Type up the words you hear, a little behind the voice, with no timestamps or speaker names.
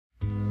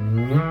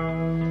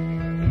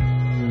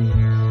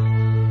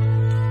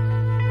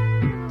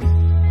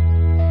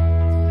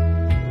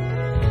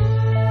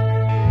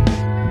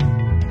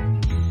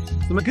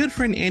My good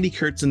friend Andy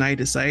Kurtz and I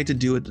decided to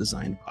do a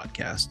design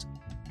podcast.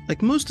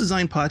 Like most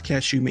design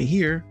podcasts you may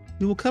hear,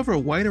 we will cover a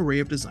wide array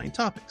of design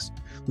topics.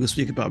 We'll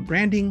speak about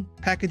branding,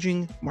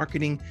 packaging,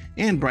 marketing,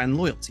 and brand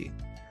loyalty.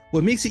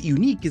 What makes it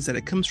unique is that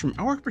it comes from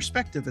our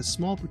perspective as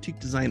small boutique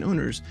design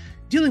owners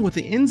dealing with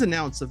the ins and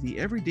outs of the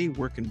everyday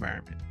work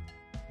environment.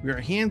 We are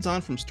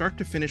hands-on from start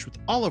to finish with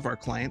all of our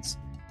clients,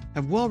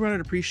 have well-rounded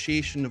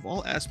appreciation of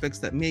all aspects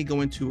that may go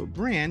into a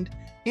brand,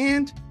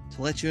 and,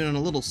 to let you in on a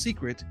little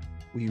secret,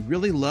 we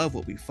really love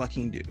what we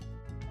fucking do.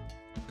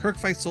 Kirk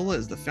Vaisola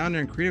is the founder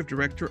and creative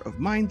director of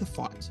Mind the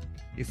Font,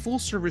 a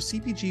full-service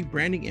CPG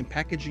branding and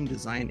packaging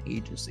design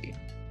agency.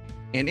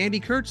 And Andy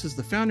Kurtz is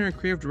the founder and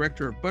creative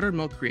director of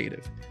Buttermilk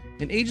Creative,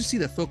 an agency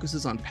that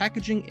focuses on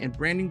packaging and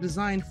branding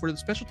design for the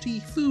specialty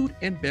food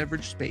and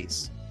beverage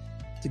space.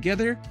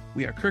 Together,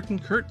 we are Kirk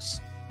and Kurtz,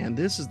 and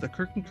this is the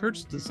Kirk and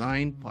Kurtz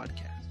Design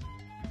Podcast.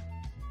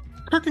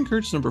 Kirk and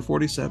Kurtz number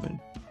 47.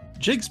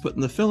 Jake's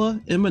putting the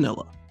filla in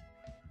Manila.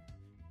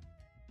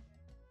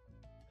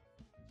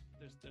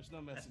 There's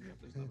no messing up.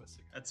 There's no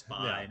messing up. That's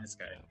fine. It's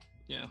good.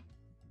 Yeah.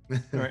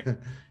 All right. All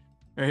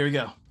right, here we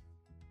go.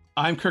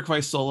 I'm Kirk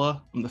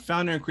Vaisola. I'm the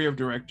founder and creative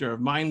director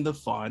of Mind the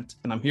Font,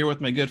 and I'm here with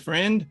my good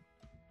friend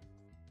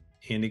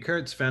Andy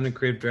Kurtz, founder and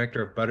creative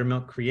director of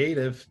Buttermilk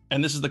Creative.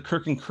 And this is the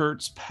Kirk and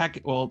Kurtz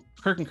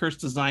Kirk and Kurtz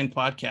Design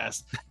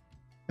Podcast.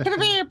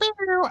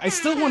 I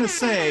still want to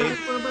say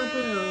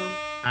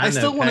I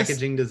still want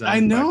packaging design. I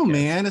know, podcast.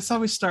 Man. That's how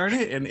we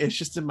started, and it's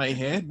just in my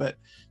head. But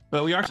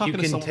we are talking.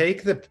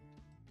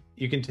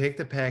 You can take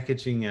the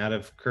packaging out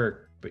of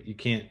Kirk, but you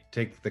can't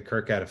take the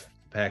Kirk out of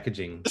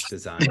packaging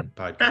design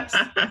podcast.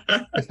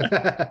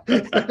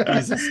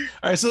 Jesus.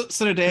 All right. So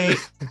today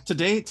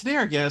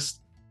our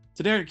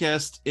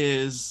guest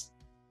is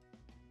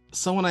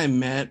someone I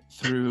met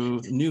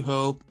through New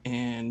Hope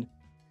and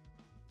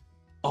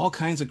all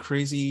kinds of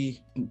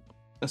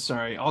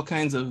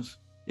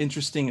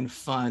interesting and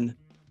fun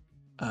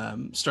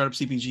startup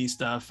CPG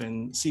stuff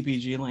and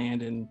CPG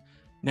land and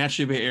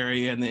Naturally Bay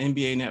Area and the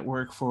MBA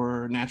network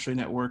for Naturally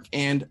Network.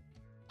 And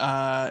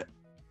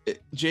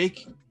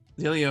Jake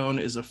De Leon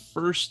is a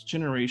first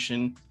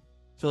generation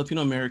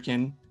Filipino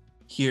American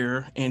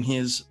here, and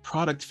his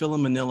product Filla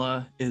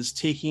Manila is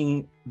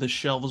taking the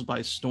shelves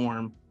by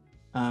storm.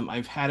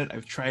 I've had it,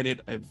 I've tried it,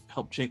 I've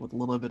helped Jake with a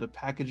little bit of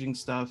packaging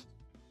stuff,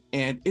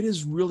 and it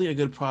is really a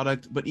good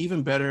product. But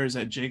even better is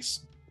that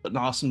Jake's an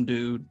awesome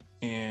dude,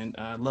 and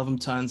I love him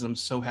tons. I'm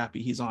so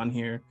happy he's on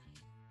here.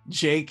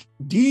 Jake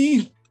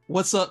D,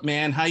 what's up,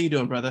 man? How you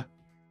doing, brother?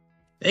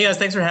 Hey guys,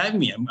 thanks for having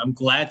me. I'm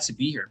glad to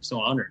be here. I'm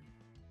so honored.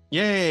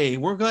 Yay,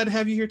 we're glad to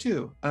have you here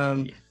too.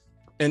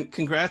 And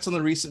congrats on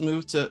the recent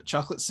move to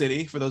Chocolate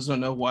City. For those who don't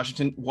know,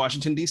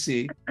 Washington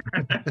D.C.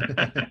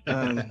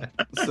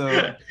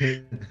 So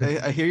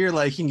I hear you're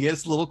liking it.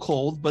 It's a little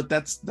cold, but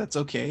that's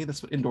okay.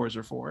 That's what indoors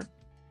are for.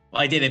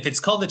 Well, I did. If it's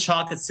called the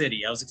Chocolate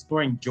City, I was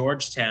exploring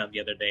Georgetown the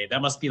other day.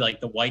 That must be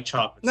like the White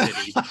Chocolate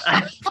City.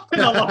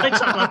 The White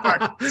Chocolate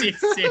part.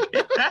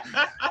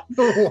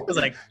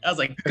 I was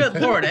like, good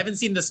Lord, I haven't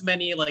seen this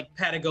many like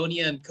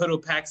Patagonia and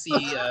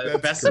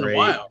Cotopaxi vests in a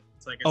while.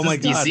 It's like, oh my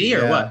God,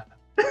 DC or what?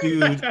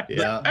 Dude,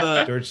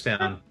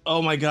 Georgetown.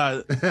 Oh my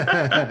God.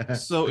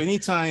 So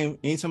anytime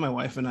my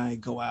wife and I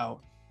go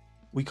out,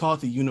 we call it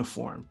the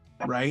uniform,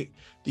 right?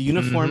 The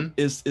uniform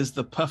is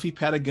the puffy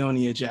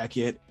Patagonia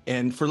jacket,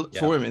 and for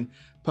women,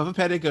 puffy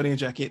Patagonia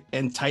jacket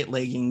and tight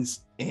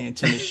leggings and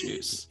tennis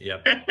shoes.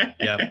 Yep.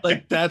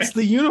 Like that's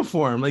the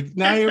uniform. Like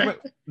now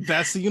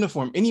that's the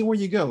uniform. Anywhere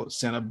you go,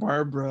 Santa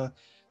Barbara,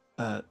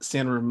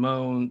 San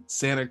Ramon,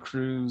 Santa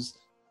Cruz,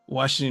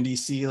 Washington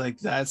D.C., like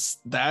that's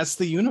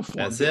the uniform.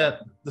 That's it.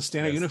 The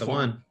standard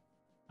uniform.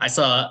 I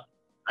saw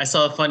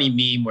a funny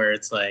meme where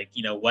it's like,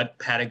 what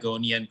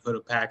Patagonia and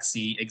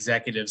Cotopaxi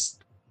executives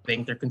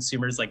think their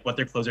consumers, like what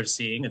their clothes are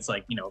seeing. It's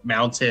like,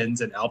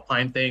 mountains and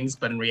alpine things,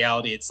 but in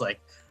reality, it's like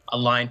a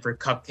line for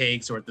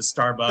cupcakes or at the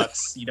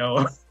Starbucks,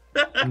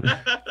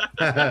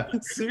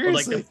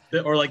 Seriously.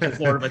 or like the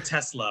floor of a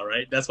Tesla,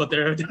 right? That's what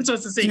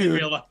it's saying in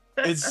real life.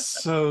 It's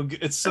so good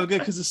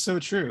because it's so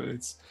true.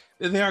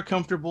 They are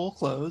comfortable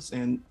clothes,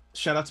 and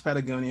shout out to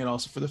Patagonia and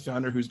also for the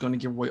founder who's going to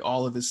give away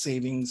all of his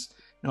savings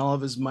and all of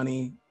his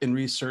money in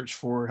research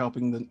for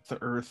helping the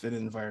earth and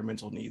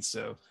environmental needs.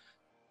 So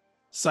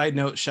side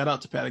note, shout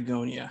out to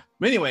Patagonia.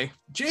 But anyway,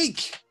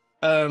 Jake,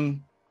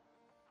 I'm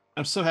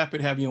so happy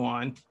to have you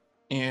on.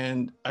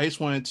 And I just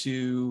wanted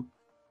to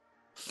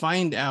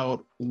find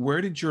out,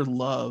 where did your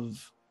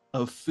love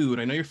of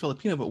food, I know you're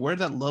Filipino, but where did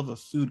that love of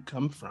food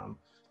come from?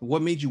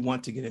 What made you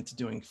want to get into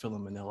doing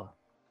Filla Manila?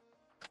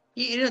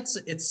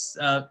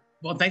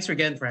 Well, thanks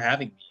again for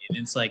having me. And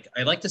it's like,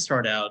 I like to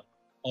start out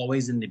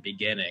always in the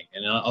beginning.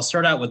 And I'll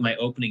start out with my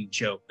opening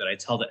joke that I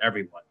tell to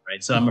everyone,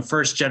 right? So I'm a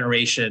first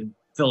generation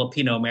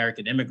Filipino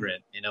American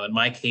immigrant. In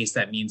my case,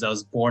 that means I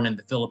was born in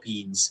the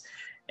Philippines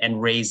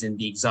and raised in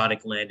the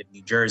exotic land of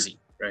New Jersey,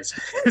 right? So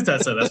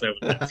that's what I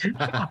would do.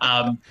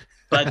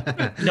 But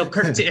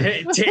Kirk,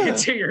 to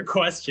answer your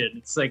question,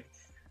 it's like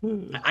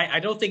I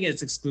don't think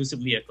it's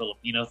exclusively a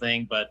Filipino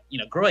thing, but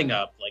growing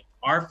up, like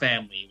our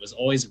family was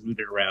always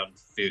rooted around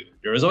food.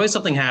 There was always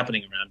something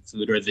happening around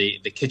food or the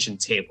kitchen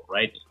table,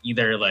 right?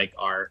 Either like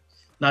our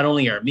not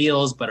only our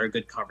meals, but our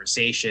good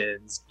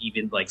conversations,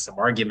 even like some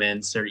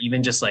arguments, or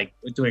even just like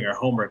doing our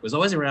homework was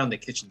always around the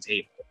kitchen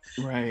table.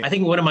 Right. I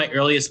think one of my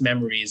earliest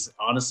memories,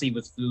 honestly,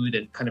 with food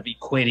and kind of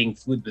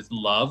equating food with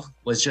love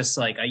was just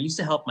like I used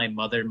to help my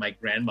mother and my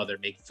grandmother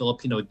make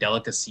Filipino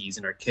delicacies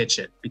in our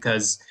kitchen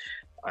because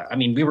I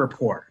mean, we were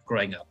poor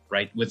growing up,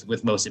 right?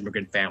 With most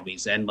immigrant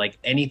families, and like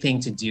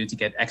anything to do to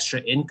get extra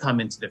income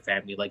into the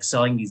family, like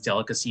selling these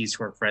delicacies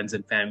to our friends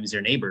and families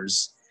or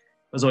neighbors,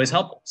 was always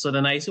helpful. So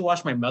then I used to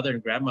watch my mother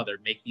and grandmother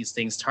make these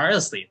things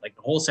tirelessly, like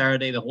the whole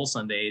Saturday, the whole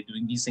Sunday,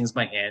 doing these things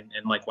by hand,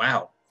 and like,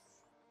 wow,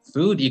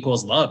 food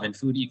equals love, and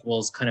food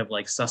equals kind of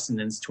like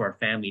sustenance to our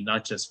family,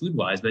 not just food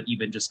wise, but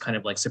even just kind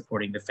of like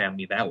supporting the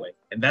family that way.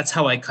 And that's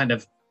how I kind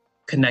of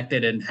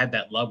connected and had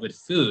that love with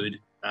food,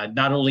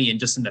 not only in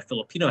the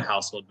Filipino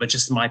household, but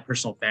just my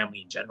personal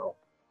family in general.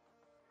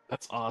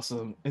 That's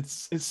awesome.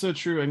 It's so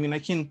true. I mean, I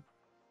can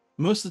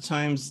most of the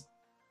times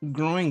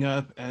growing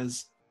up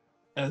as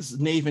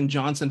Nathan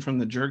Johnson from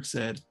The Jerk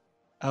said,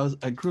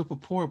 I grew up a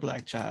poor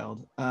Black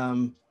child.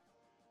 Of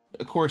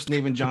course,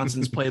 Nathan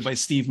Johnson's played by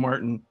Steve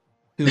Martin,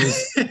 who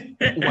is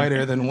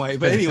whiter than white.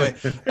 But anyway,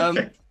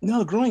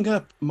 no, growing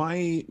up,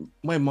 my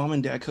mom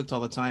and dad cooked all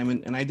the time,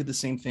 and I did the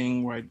same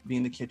thing where I'd be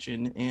in the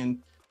kitchen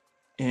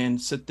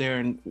and sit there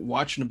and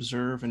watch and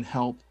observe and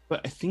help.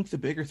 But I think the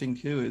bigger thing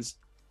too is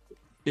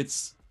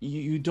it's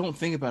you don't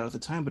think about it at the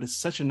time, but it's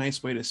such a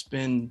nice way to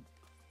spend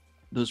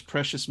those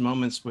precious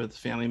moments with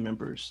family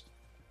members.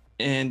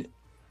 And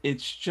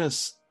it's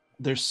just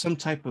there's some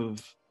type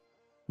of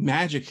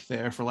magic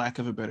there, for lack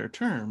of a better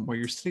term, where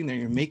you're sitting there,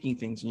 you're making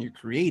things and you're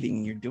creating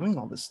and you're doing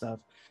all this stuff,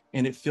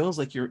 and it feels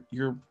like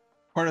you're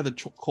part of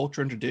the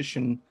culture and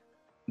tradition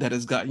that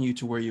has gotten you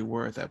to where you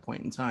were at that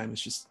point in time.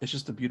 It's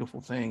just a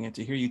beautiful thing, and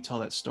to hear you tell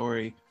that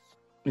story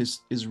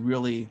is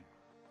really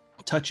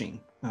touching,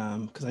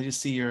 because I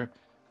just see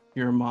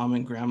your mom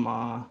and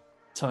grandma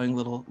telling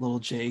little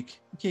Jake,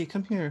 okay,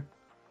 come here,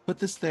 put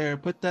this there,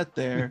 put that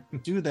there,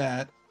 do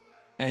that,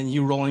 and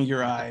you rolling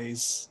your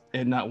eyes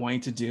and not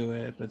wanting to do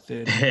it, but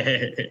then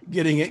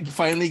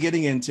finally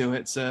getting into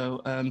it.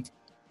 So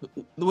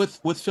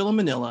with Phil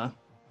Manila,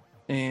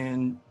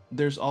 and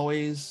there's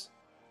always,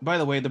 by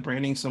the way, the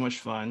branding's so much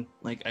fun.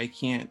 Like I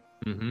can't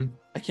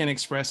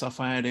express how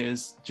fun it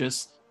is.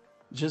 Just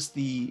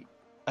the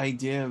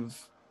idea of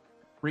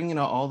bringing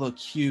out all the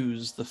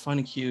cues, the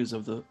fun cues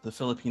of the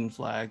Philippine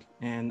flag,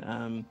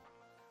 and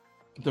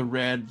the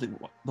red,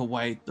 the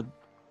white,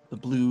 the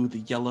blue, the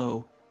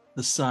yellow,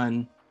 the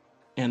sun,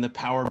 and the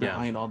power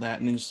behind all that,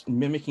 and then just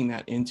mimicking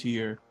that into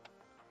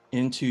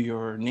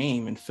your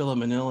name. And Phil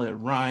Manila, it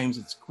rhymes,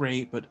 it's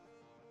great. But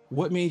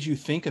what made you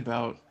think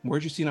about,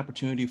 where'd you see an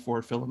opportunity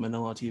for Phil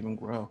Manila to even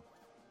grow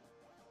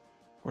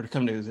or to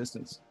come to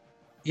existence?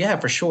 Yeah,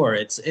 for sure.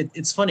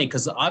 It's funny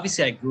because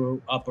obviously I grew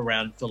up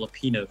around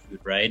Filipino food,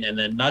 right? And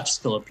then not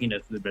just Filipino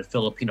food, but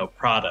Filipino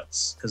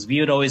products. Because we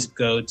would always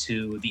go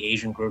to the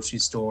Asian grocery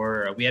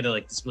store. We had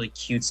like this really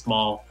cute,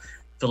 small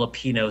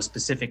Filipino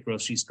specific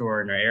grocery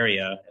store in our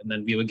area. And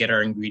then we would get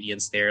our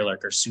ingredients there,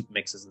 like our soup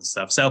mixes and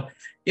stuff. So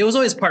it was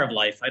always part of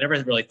life. I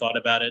never really thought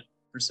about it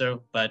or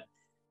so, but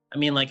I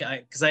mean, like,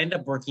 because I ended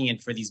up working in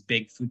for these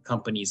big food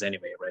companies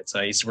anyway, right? So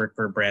I used to work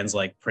for brands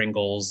like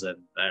Pringles and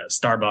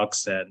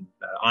Starbucks and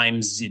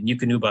Iams and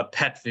Yukonuba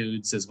Pet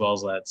Foods, as well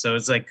as that. So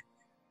it's like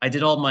I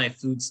did all my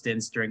food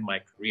stints during my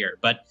career,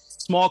 but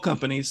small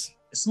companies.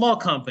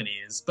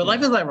 But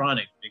life is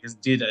ironic because,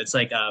 dude, it's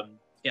like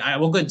I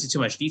won't go into too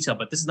much detail,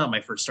 but this is not my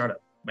first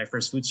startup, my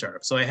first food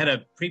startup. So I had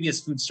a previous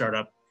food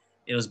startup.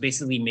 It was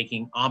basically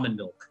making almond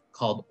milk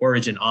called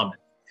Origin Almond.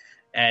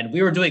 And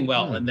we were doing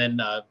well. And then,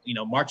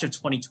 March of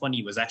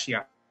 2020 was actually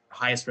our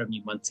highest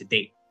revenue month to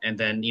date. And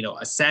then,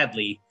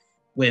 sadly,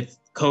 with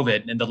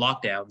COVID and the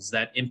lockdowns,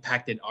 that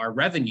impacted our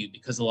revenue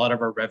because a lot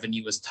of our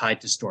revenue was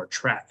tied to store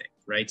traffic,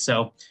 right?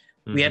 So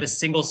we had a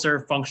single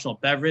serve functional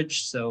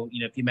beverage. So,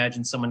 if you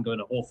imagine someone going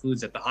to Whole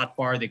Foods at the hot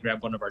bar, they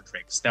grab one of our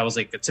drinks. That was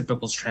like the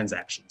typical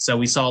transaction. So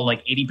we saw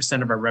like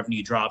 80% of our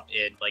revenue drop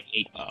in like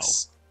 8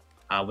 weeks.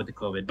 With the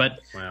COVID. But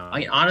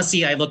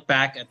I look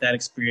back at that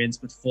experience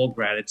with full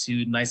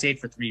gratitude, and I say it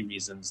for 3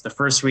 reasons. The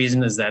first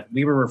reason is that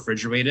we were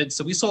refrigerated,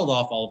 so we sold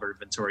off all of our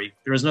inventory.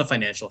 There was no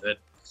financial hit.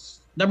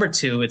 Number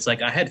 2, it's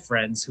like I had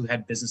friends who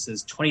had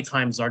businesses 20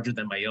 times larger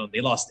than my own. They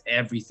lost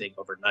everything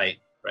overnight,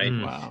 right?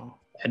 Wow.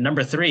 And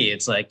number 3,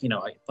 it's like,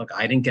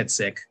 I didn't get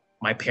sick.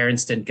 My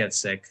parents didn't get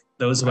sick.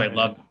 Those who I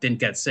loved didn't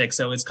get sick.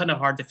 So it's kind of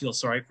hard to feel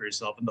sorry for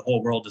yourself, and the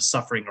whole world is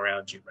suffering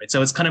around you, right?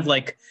 So it's kind of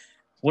like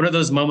one of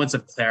those moments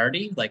of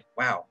clarity, like,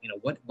 wow,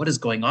 what is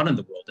going on in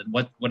the world, and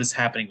what is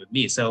happening with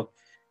me? So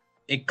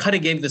it kind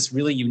of gave this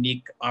really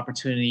unique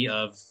opportunity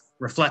of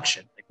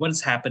reflection, like what is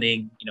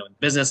happening, in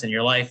business and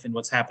your life, and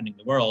what's happening in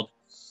the world.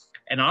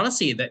 And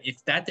honestly, that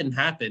if that didn't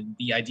happen,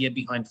 the idea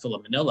behind Phil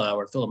Manila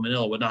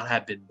would not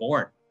have been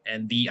born.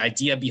 And the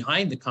idea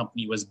behind the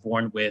company was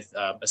born with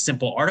a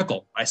simple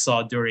article I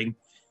saw during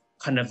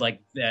kind of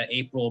like the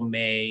April,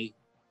 May,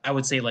 I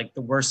would say like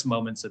the worst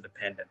moments of the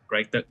pandemic,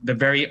 right? The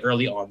very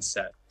early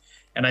onset.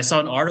 And I saw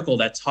an article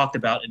that talked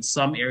about in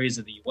some areas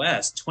of the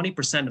US,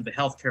 20% of the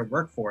healthcare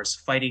workforce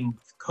fighting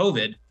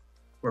COVID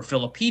were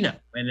Filipino.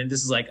 And then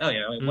this is like, oh, you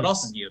know, what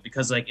else is new?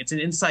 Because like it's an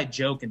inside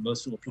joke in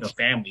most Filipino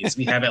families.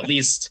 We have at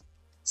least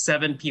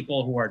 7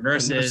 people who are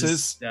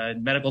nurses.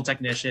 Medical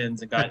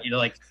technicians, and got, you know,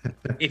 like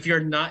if you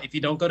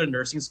don't go to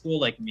nursing school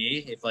like me,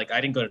 if like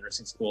I didn't go to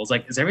nursing school, it's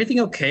like, is everything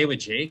okay with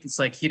Jake? It's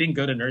like he didn't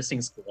go to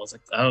nursing school. It's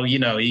like, oh, you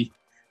know, he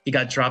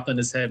got dropped on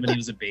his head when he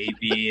was a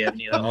baby, and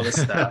you know all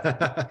this stuff.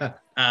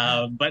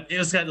 But it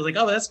was kind of like,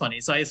 oh, that's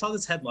funny. So I saw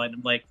this headline.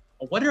 I'm like,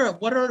 what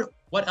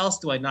else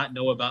do I not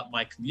know about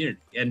my community?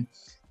 And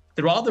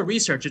through all the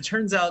research, it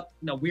turns out,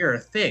 you know, we are a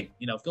thing.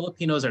 You know,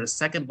 Filipinos are the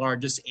second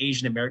largest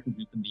Asian American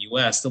group in the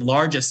U.S., the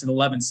largest in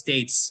 11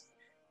 states,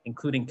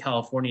 including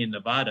California and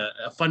Nevada.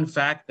 A fun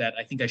fact that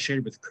I think I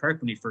shared with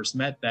Kirk when we first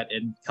met, that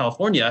in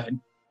California, and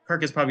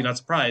Kirk is probably not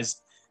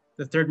surprised,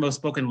 the third most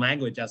spoken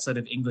language outside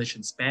of English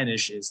and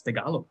Spanish is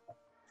Tagalog.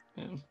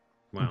 Yeah.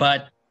 Wow.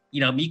 But,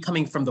 you know, me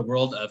coming from the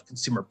world of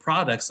consumer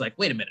products, like,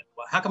 wait a minute,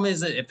 how come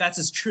is it, if that's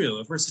as true,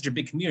 if we're such a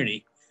big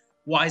community,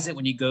 why is it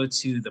when you go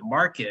to the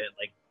market,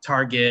 like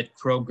Target,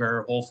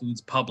 Kroger, Whole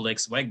Foods,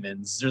 Publix,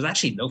 Wegmans, there's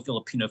actually no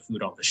Filipino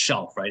food on the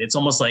shelf, right? It's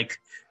almost like,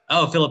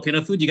 oh,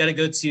 Filipino food, you got to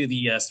go to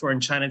the store in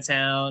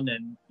Chinatown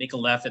and make a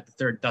left at the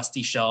third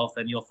dusty shelf,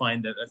 and you'll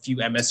find a few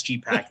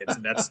MSG packets,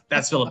 and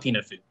that's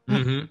Filipino food.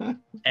 Mm-hmm.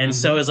 And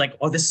so it's like,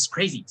 oh, this is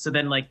crazy. So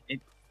then like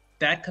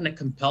that kind of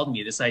compelled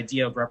me, this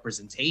idea of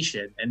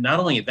representation. And not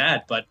only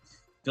that, but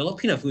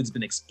Filipino food's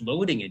been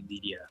exploding in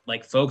media.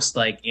 Like folks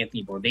like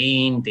Anthony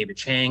Bourdain, David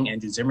Chang,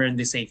 Andrew Zimmern,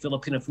 they say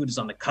Filipino food is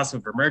on the cusp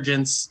of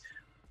emergence.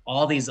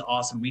 All these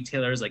awesome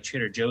retailers like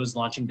Trader Joe's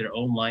launching their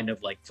own line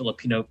of like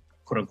Filipino,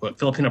 quote unquote,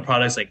 Filipino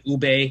products like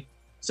ube.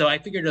 So I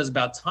figured it was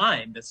about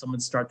time that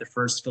someone start the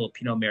first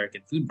Filipino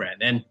American food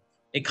brand. And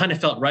it kind of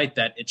felt right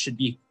that it should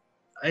be,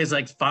 I was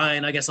like,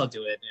 fine, I guess I'll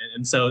do it.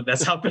 And so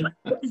that's how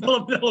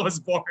Filipino was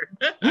born.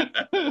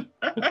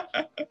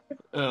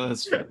 Oh,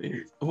 that's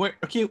funny.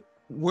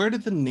 Where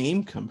did the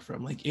name come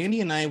from? Like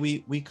Andy and I,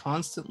 we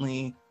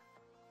constantly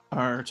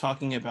are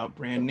talking about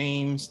brand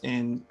names,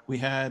 and we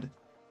actually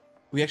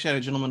had a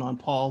gentleman on,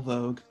 Paul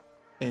Vogue,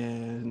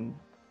 and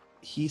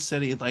he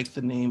said he liked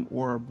the name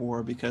Bora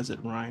Bora because it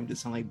rhymed. It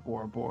sounded like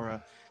Bora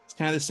Bora. It's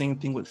kind of the same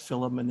thing with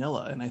Phila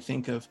Manila. And I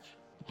think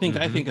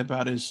I think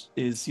about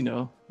is you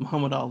know,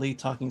 Muhammad Ali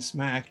talking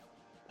smack,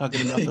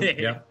 talking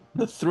about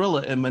the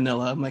Thrilla in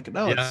Manila. I'm like,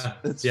 no,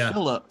 it's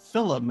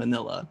Phila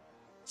Manila.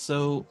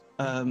 So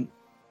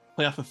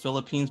play off of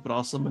Philippines, but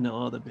also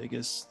Manila, the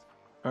biggest,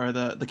 or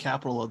the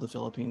capital of the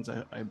Philippines,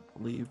 I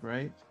believe,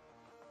 right?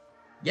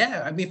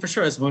 Yeah, I mean, for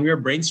sure. So when we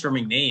were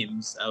brainstorming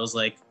names, I was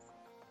like,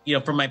 you know,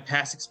 from my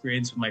past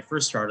experience with my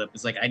first startup,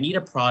 it's like, I need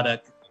a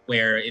product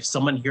where if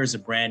someone hears a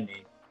brand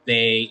name,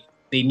 they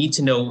need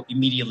to know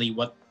immediately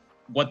what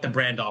the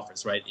brand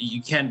offers, right?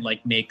 You can't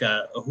like make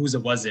a who's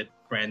it was it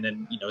brand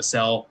and, you know,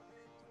 sell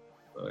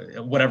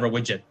whatever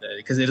widget,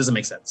 because it doesn't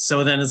make sense.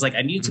 So then it's like,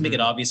 I need to make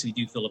it obvious we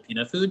do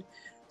Filipino food.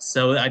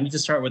 So I need to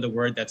start with a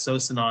word that's so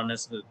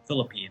synonymous with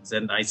Philippines.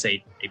 And I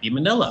say maybe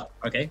Manila.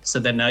 Okay. So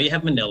then now you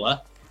have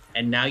Manila.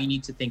 And now you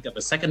need to think of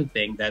a second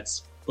thing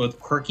that's both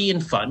quirky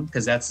and fun,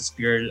 because that's the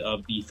spirit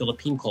of the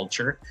Philippine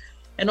culture.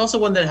 And also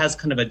one that has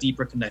kind of a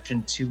deeper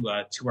connection to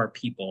our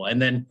people.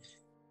 And then,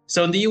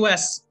 so in the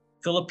US,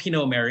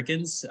 Filipino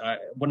Americans,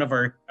 one of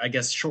our, I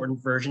guess,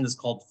 shortened version is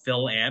called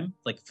Phil-Am,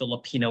 like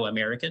Filipino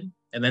American.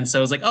 And then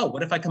so it's like, oh,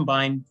 what if I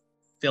combine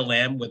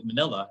Phil-Am with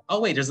Manila?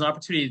 Oh, wait, there's an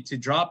opportunity to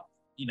drop,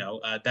 you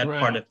know, that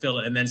part of Phil.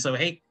 And then so,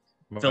 hey,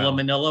 Phila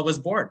Manila was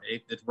born.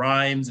 It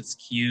rhymes, it's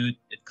cute.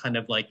 It kind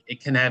of like,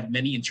 it can have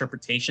many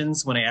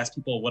interpretations. When I ask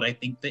people what I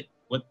think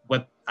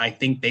what I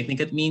think they think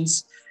it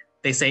means,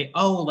 they say,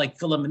 oh, like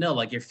Phila Manila,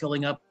 like you're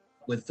filling up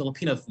with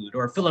Filipino food,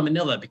 or Phila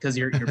Manila because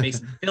you're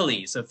based in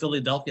Philly, so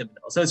Philadelphia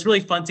Manila. So it's really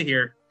fun to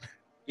hear,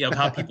 you know,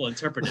 how people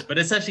interpret it. But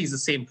essentially it's the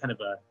same kind of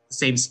the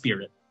same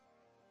spirit.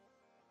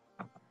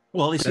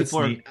 Well, at least people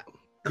are,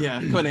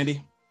 yeah, go ahead,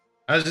 Andy.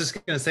 I was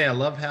just gonna say, I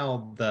love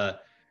how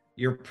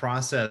your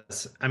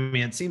process, I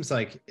mean, it seems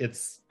like it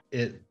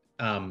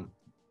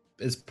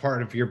is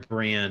part of your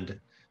brand,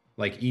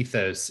 like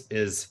ethos,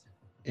 is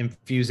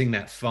infusing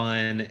that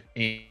fun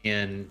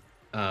and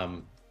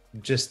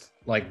just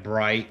like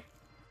bright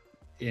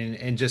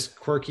and just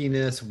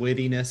quirkiness,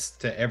 wittiness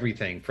to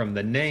everything, from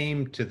the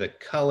name to the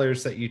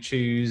colors that you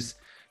choose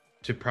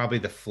to probably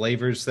the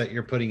flavors that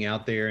you're putting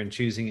out there and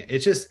choosing.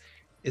 It's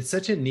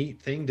such a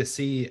neat thing to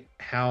see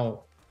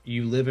how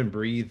you live and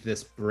breathe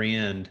this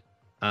brand,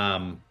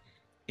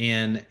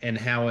 and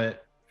how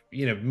it,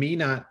 you know, me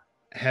not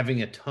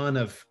having a ton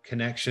of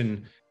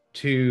connection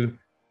to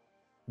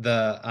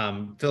the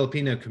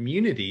Filipino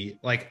community,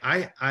 like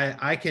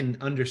I can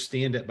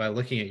understand it by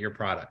looking at your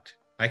product.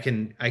 I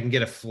can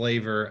get a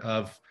flavor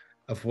of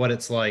what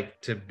it's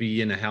like to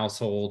be in a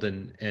household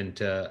and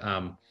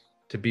to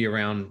be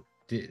around,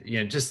 you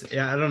know, just,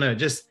 I don't know,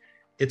 just,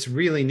 it's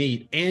really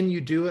neat. And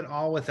you do it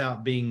all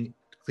without being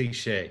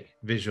cliche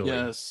visually,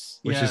 Yes.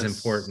 which is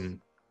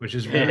important, which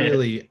is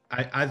really,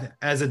 I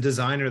as a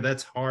designer,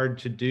 that's hard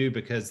to do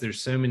because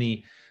there's so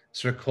many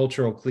sort of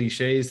cultural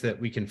cliches that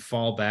we can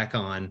fall back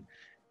on.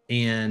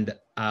 And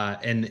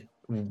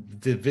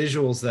the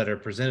visuals that are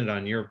presented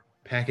on your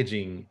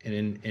packaging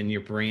and in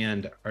your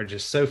brand are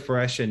just so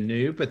fresh and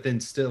new, but then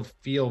still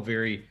feel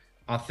very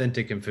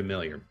authentic and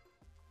familiar.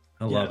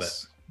 I love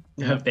it.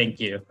 Yeah. Thank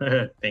you.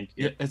 Thank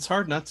you. It's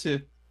hard not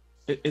to.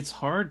 It's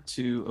hard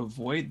to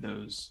avoid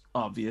those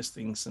obvious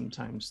things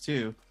sometimes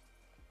too,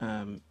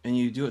 and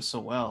you do it so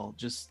well.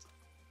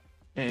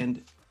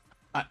 And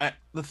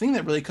the thing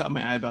that really caught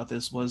my eye about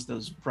this was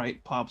those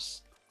bright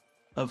pops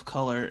of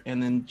color,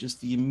 and then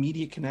just the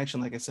immediate connection,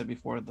 like I said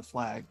before, the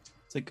flag.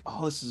 It's like,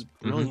 oh, this is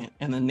brilliant,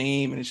 and the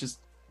name, and it's just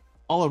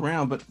all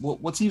around. But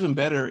what's even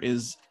better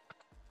is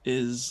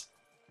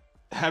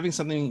having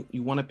something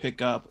you want to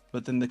pick up,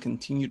 but then the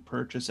continued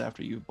purchase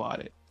after you've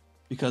bought it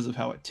because of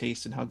how it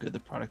tastes and how good the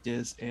product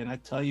is. And I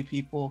tell you,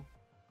 people,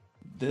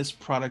 this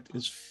product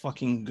is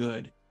fucking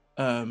good.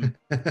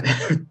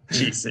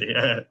 Jeez,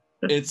 yeah.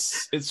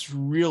 It's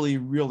really,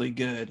 really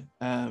good.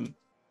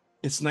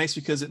 It's nice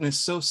because it's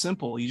so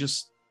simple. You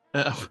just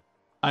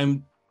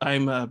I'm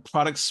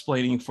product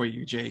explaining for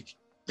you, Jake.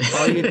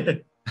 All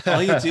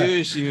you do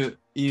is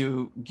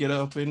you get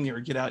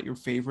out your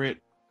favorite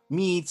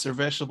meats or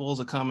vegetables,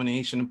 a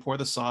combination, and pour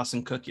the sauce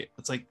and cook it.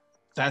 It's like,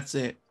 that's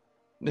it.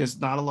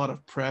 There's not a lot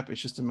of prep. It's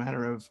just a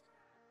matter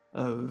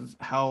of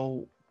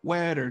how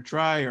wet or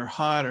dry or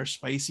hot or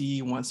spicy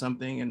you want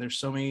something, and there's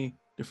so many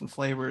different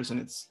flavors,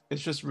 and it's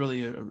just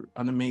really an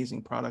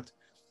amazing product.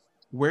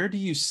 Where do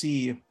you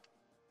see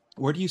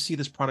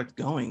this product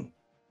going,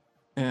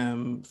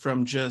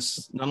 from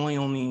just not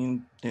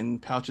only in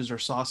pouches or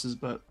sauces,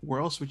 but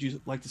where else would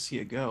you like to see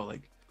it go?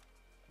 Like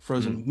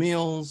frozen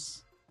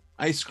meals,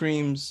 ice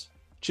creams,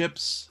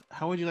 chips?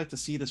 How would you like to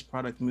see this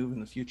product move in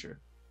the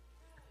future?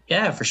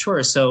 Yeah, for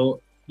sure.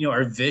 So,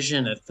 our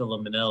vision at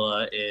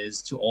Filimanila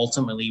is to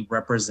ultimately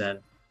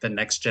represent the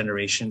next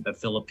generation of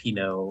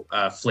Filipino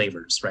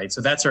flavors, right?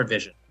 So that's our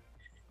vision.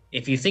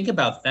 If you think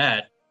about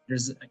that,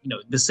 there's,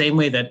 the same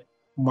way that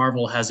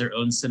Marvel has their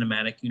own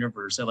cinematic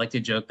universe, I like to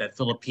joke that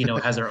Filipino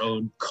has our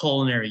own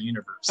culinary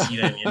universe.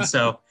 You know what I mean?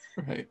 So,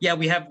 right. Yeah,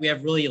 we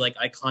have really like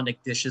iconic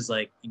dishes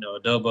like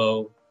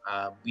adobo.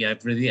 We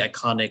have really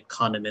iconic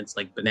condiments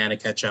like banana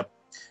ketchup.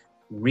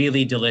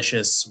 Really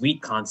delicious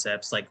sweet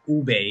concepts like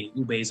ube.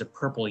 Ube is a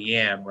purple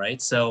yam,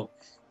 right? So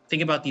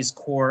think about these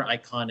core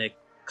iconic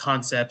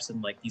concepts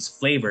and like these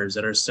flavors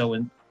that are so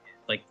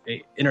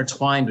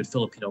intertwined with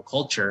Filipino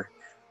culture,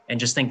 and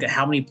just think that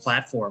how many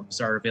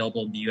platforms are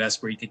available in the US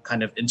where you could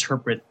kind of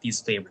interpret these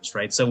flavors,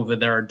 right? So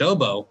with our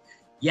adobo,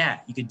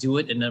 yeah, you could do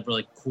it in a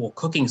really cool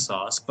cooking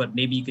sauce, but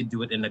maybe you could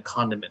do it in a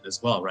condiment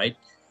as well, right?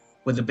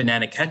 With the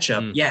banana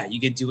ketchup, yeah,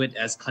 you could do it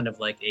as kind of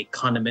like a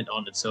condiment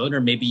on its own,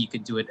 or maybe you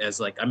could do it as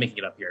like, I'm making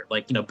it up here,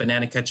 like,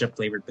 banana ketchup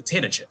flavored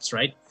potato chips,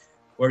 right?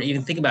 Or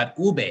even think about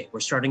ube. We're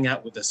starting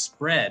out with a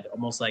spread,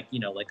 almost like,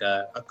 like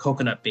a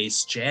coconut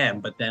based jam,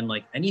 but then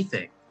like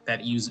anything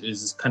that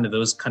uses kind of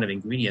those kind of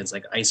ingredients,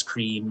 like ice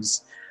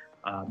creams,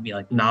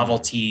 like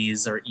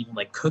novelties, or even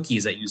like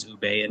cookies that use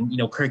ube. And,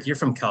 Kirk, you're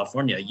from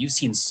California. You've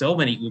seen so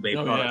many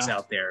ube products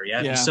out there.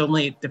 Yeah? There's so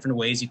many different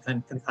ways you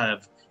can kind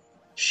of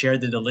share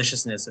the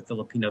deliciousness of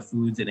Filipino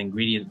foods and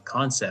ingredient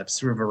concepts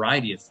through a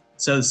variety of.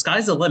 So the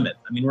sky's the limit.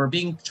 I mean, we're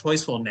being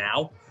choiceful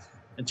now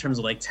in terms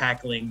of like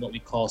tackling what we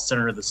call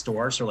center of the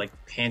store, so like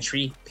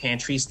pantry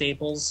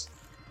staples.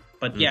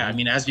 But yeah, I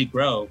mean, as we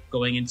grow,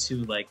 going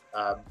into like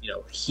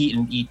heat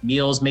and eat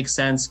meals makes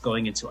sense.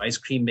 Going into ice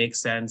cream makes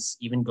sense.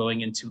 Even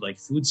going into like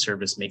food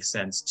service makes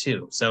sense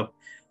too. So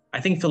I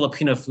think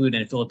Filipino food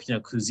and Filipino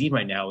cuisine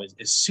right now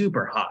is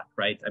super hot,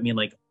 right? I mean,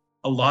 like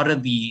a lot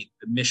of the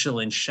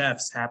Michelin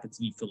chefs happen to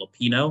be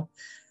Filipino.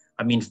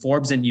 I mean,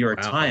 Forbes and New York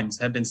Times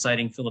have been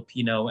citing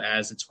Filipino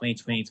as the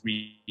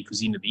 2023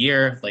 cuisine of the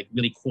year, like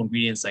really cool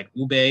ingredients like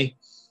ube.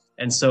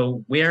 And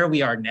so where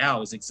we are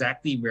now is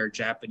exactly where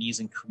Japanese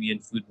and Korean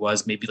food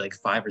was maybe like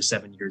 5 or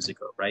 7 years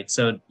ago, right?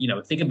 So,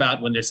 think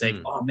about when they're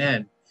saying, oh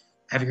man,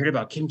 have you heard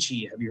about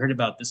kimchi? Have you heard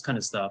about this kind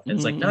of stuff? And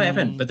it's like, no, I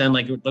haven't. But then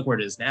like, look where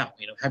it is now.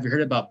 Have you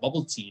heard about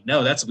bubble tea?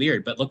 No, that's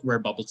weird. But look where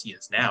bubble tea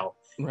is now.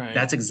 Right.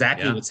 That's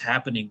exactly what's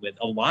happening with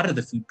a lot of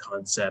the food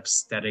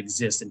concepts that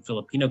exist in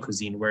Filipino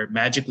cuisine, where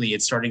magically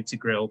it's starting to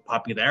grow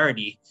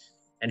popularity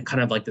and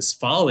kind of like this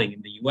following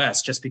in the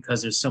US, just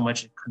because there's so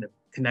much kind of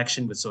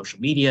connection with social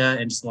media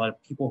and just a lot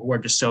of people who are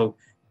just so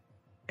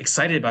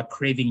excited about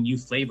craving new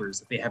flavors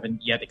that they haven't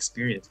yet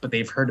experienced, but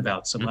they've heard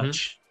about so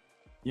much.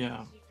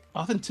 Yeah.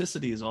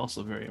 Authenticity is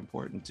also very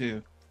important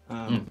too.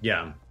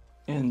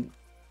 And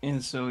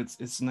so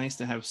it's nice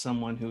to have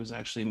someone who is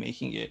actually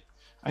making it.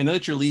 I know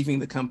that you're leaving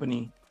the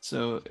company,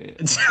 so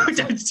don't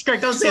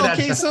say that.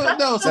 Okay,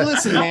 so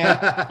listen, man.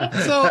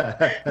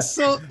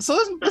 So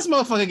this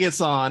motherfucker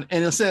gets on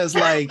and it says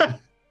like,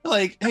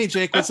 hey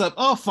Jake, what's up?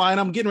 Oh, fine,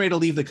 I'm getting ready to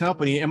leave the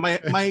company, and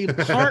my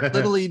heart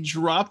literally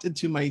dropped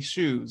into my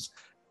shoes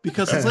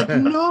because it's like,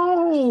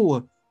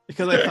 no,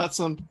 because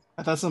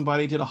I thought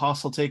somebody did a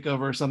hostile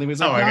takeover or something. He was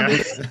like, Oh my "No,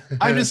 God.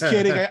 I'm just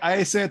kidding."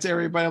 I say it to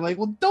everybody. I'm like,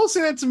 well, don't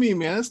say that to me,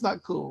 man. That's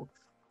not cool.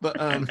 But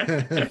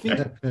I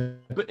think,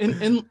 but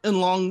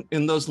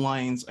in those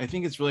lines, I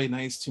think it's really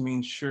nice to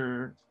make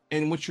sure,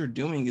 and what you're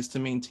doing is to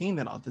maintain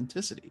that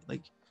authenticity.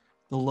 Like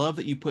the love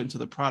that you put into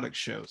the product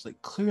shows,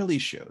 like clearly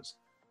shows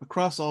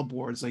across all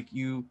boards. Like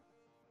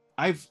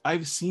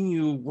I've seen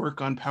you work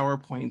on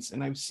PowerPoints,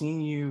 and I've seen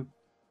you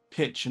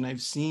pitch, and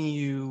I've seen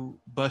you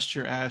bust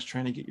your ass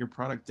trying to get your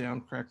product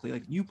down correctly.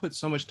 Like you put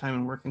so much time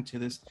and work into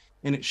this,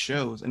 and it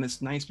shows. And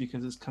it's nice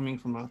because it's coming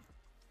from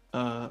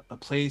a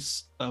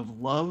place of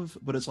love,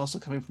 but it's also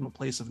coming from a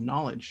place of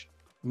knowledge.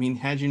 I mean,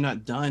 had you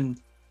not done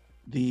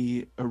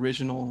the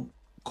original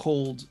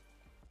cold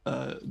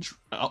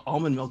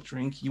almond milk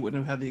drink, you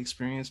wouldn't have had the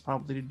experience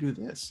probably to do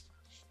this.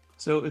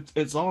 So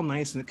it's all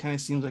nice, and it kind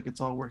of seems like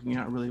it's all working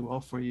out really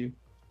well for you.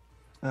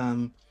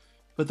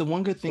 But the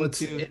one good thing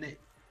too.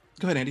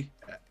 Go ahead, Andy.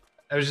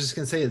 I was just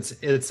gonna say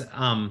it's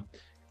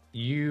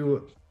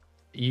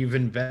you've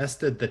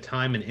invested the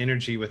time and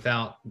energy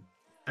without.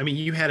 I mean,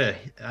 you had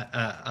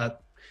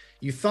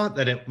you thought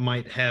that it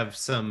might have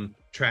some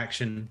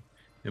traction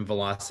and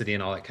velocity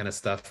and all that kind of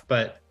stuff,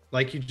 but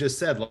like you just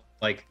said,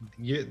 like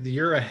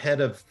you're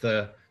ahead of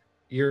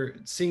you're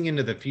seeing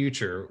into the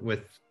future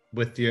with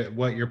what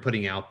you're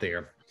putting out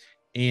there,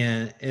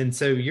 and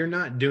so you're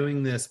not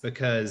doing this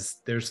because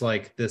there's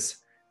like this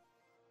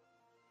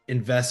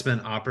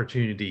investment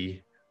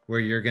opportunity where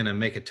you're going to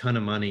make a ton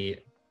of money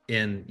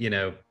in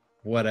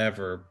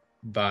whatever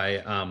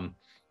by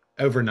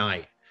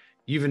overnight.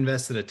 You've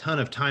invested a ton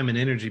of time and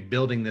energy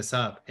building this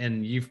up,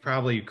 and you've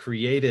probably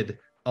created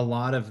a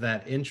lot of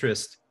that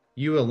interest.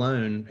 You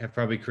alone have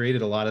probably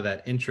created a lot of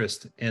that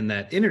interest and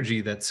that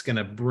energy that's going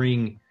to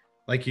bring,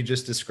 like you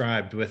just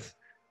described with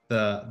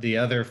the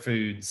other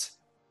foods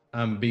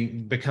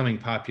becoming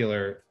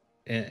popular.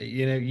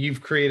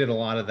 You've created a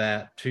lot of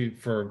that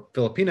for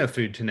Filipino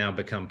food to now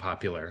become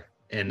popular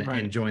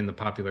and join the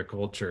popular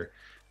culture.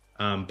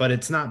 But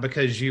it's not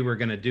because you were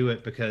going to do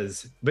it but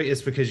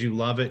it's because you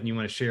love it and you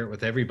want to share it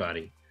with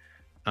everybody.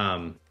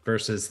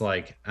 Versus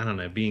like, I don't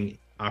know, being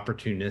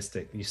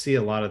opportunistic. You see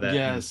a lot of that.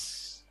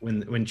 Yes.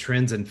 When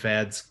trends and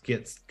fads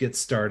get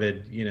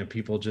started,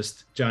 people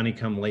just Johnny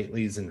come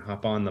latelys and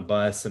hop on the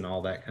bus and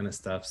all that kind of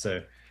stuff.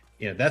 So,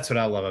 that's what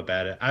I love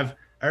about it. I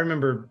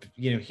remember,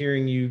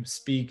 hearing you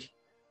speak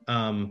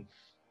a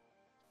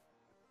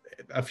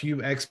few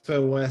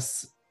Expo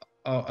Wests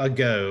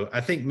ago.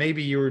 I think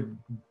maybe you were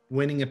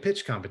winning a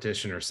pitch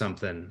competition or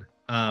something.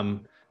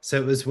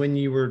 So it was when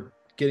you were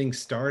getting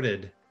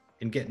started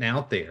and getting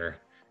out there.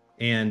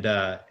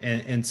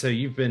 And so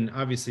you've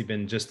obviously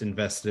been just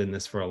invested in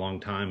this for a long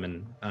time.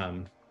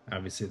 And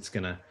obviously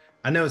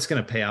I know it's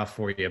going to pay off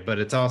for you, but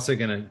it's also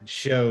going to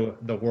show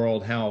the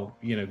world how,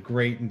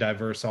 great and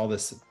diverse all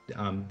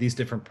these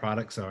different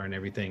products are and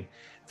everything.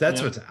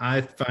 That's what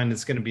I find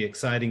is going to be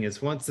exciting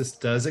is once this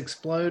does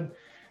explode,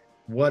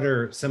 what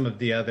are some of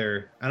the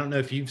other, I don't know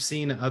if you've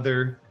seen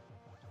other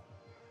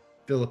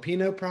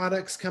Filipino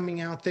products coming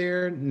out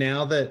there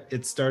now that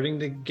it's starting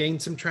to gain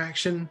some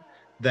traction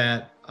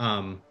that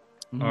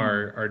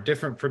are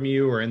different from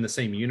you or in the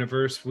same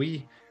universe.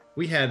 We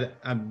had,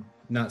 I'm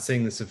not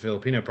saying this is a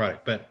Filipino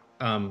product, but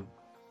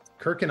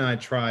Kirk and I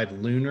tried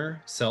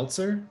Lunar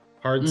Seltzer,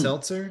 hard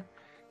seltzer,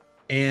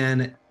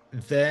 and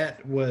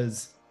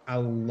I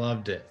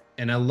loved it.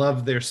 And I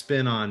love their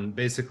spin on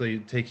basically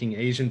taking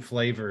Asian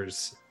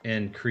flavors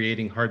and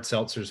creating hard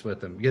seltzers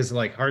with them because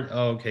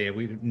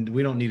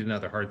we don't need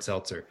another hard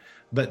seltzer,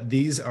 but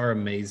these are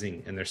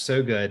amazing and they're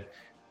so good.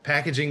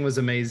 Packaging was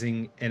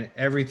amazing and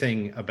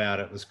everything about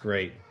it was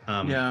great.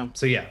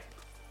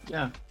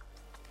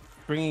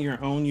 Bringing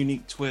your own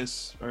unique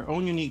twist or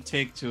own unique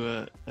take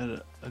to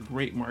a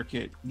great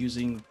market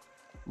using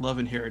love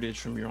and heritage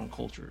from your own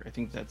culture. I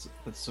think that's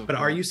so But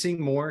cool. Are you seeing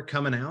more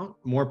coming out,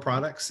 more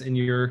products in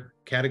your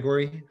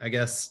category? I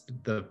guess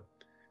the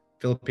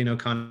Filipino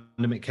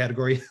condiment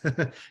category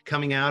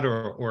coming out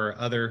or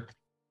other?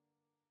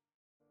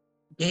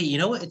 Yeah, you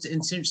know what? It's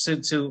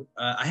interesting. So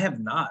I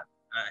have not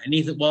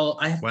anything. Well,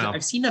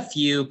 I've seen a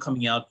few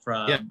coming out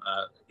from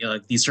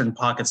like these certain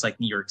pockets like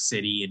New York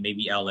City and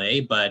maybe LA,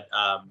 but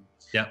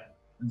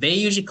they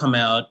usually come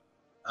out.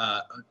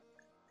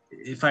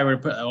 If I were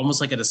to put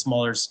almost like at a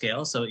smaller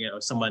scale, so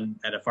someone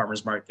at a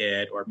farmer's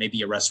market or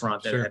maybe a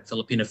restaurant that had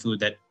Filipino food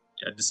that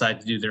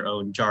decided to do their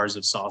own jars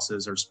of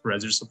sauces or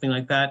spreads or something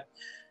like that.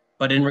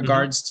 But in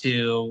regards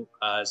to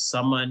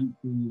someone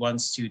who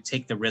wants to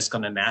take the risk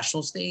on a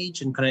national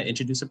stage and kind of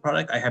introduce a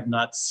product, I have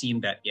not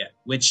seen that yet,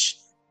 which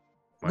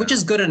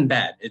is good and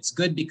bad. It's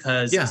good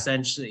because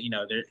essentially,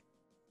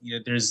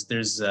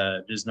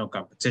 there's no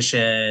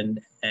competition,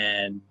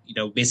 and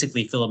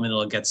basically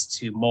Filipino gets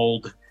to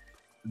mold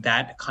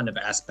that kind of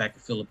aspect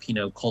of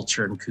Filipino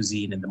culture and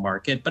cuisine in the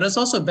market. But it's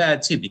also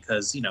bad too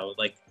because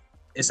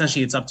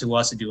essentially it's up to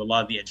us to do a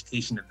lot of the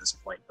education at this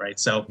point, right?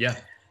 So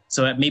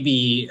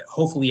maybe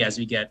hopefully as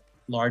we get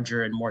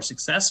larger and more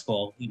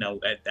successful,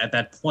 at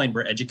that point,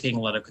 we're educating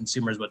a lot of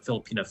consumers what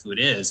Filipino food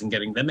is and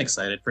getting them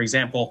excited. For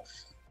example,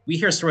 we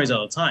hear stories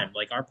all the time.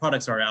 Like our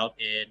products are out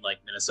in like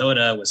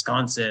Minnesota,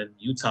 Wisconsin,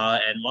 Utah,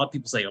 and a lot of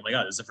people say, "Oh my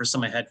God, this is the first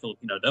time I had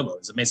Filipino adobo.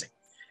 It's amazing."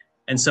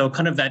 And so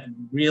kind of that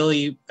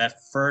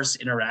first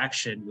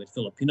interaction with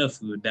Filipino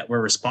food that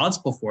we're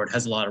responsible for, it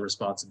has a lot of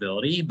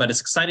responsibility, but it's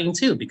exciting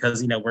too,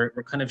 because, we're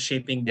kind of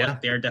shaping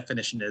what their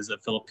definition is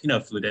of Filipino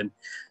food. And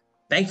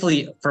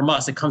thankfully from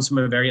us, it comes from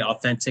a very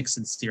authentic,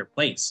 sincere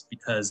place,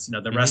 because,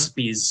 the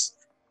recipes,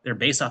 they're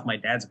based off my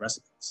dad's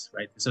recipes,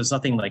 right? So it's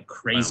nothing like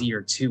crazy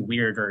or too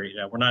weird, or,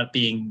 we're not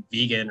being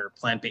vegan or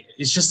plant-based.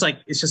 It's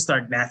just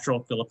our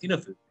natural Filipino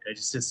food. I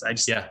just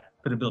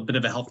put a bit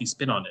of a healthy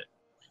spin on it.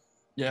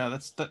 Yeah,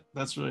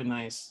 that's really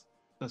nice.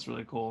 That's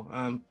really cool.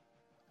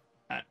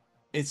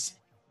 It's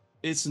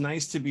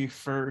nice to be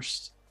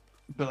first,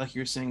 but like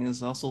you're saying,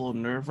 it's also a little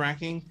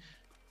nerve-wracking.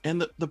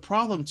 And the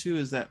problem too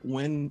is that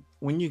when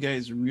you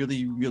guys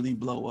really, really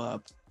blow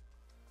up,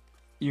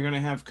 you're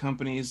gonna have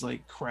companies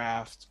like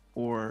Kraft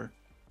or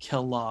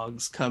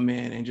Kellogg's come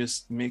in and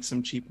just make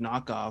some cheap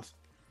knockoff.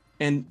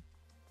 And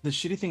the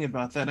shitty thing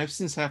about that, I've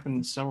seen this happen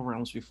in several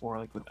realms before,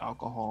 like with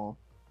alcohol,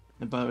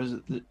 but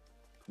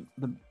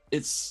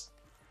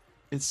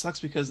it sucks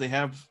because they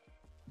have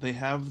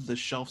the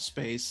shelf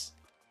space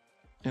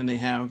and they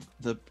have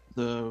the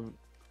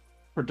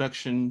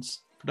production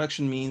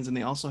means, and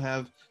they also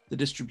have the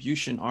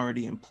distribution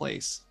already in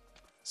place.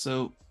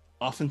 So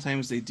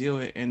oftentimes they do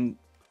it and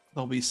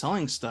they'll be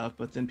selling stuff,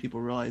 but then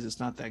people realize it's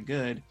not that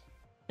good.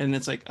 And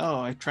it's like,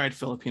 oh, I tried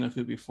Filipino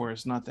food before,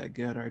 it's not that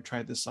good. Or I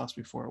tried this sauce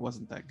before, it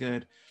wasn't that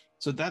good.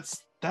 So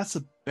that's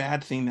a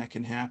bad thing that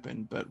can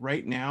happen. But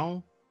right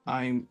now,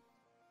 I'm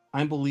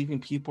believing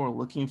people are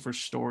looking for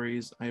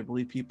stories. I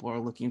believe people are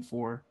looking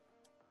for,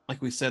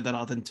 like we said, that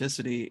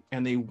authenticity,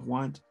 and they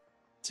want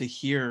to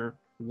hear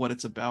what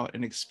it's about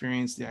and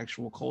experience the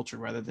actual culture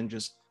rather than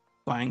just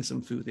buying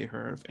some food they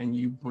heard of, and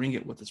you bring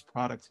it with this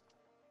product.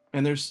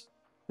 And there's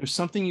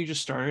something you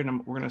just started,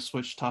 and we're going to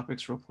switch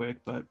topics real quick,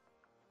 but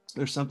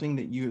there's something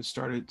that you have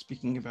started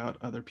speaking about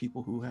other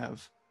people who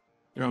have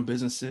their own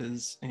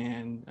businesses,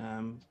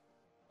 and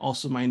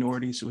also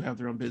minorities who have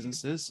their own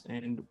businesses.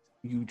 And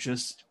you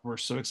just were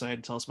so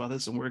excited to tell us about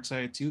this, and we're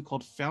excited too,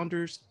 called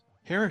Founders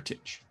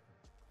Heritage.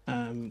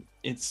 I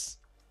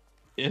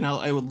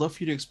would love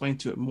for you to explain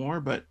to it more,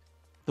 but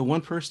the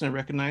one person I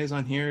recognize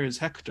on here is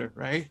Hector,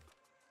 right?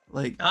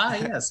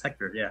 Yes,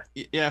 Hector,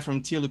 yeah,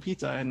 from Tia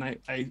Lupita, and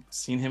I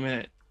seen him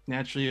at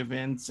Naturally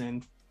events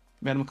and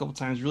met him a couple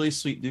times. Really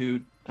sweet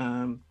dude.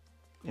 And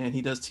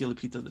he does Tia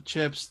Lupita, the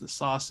chips, the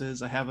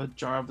sauces. I have a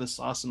jar of the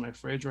sauce in my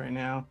fridge right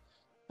now.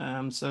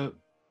 So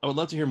I would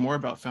love to hear more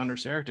about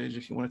Founders Heritage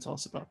if you want to tell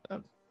us about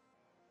that.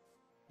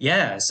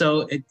 Yeah,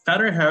 so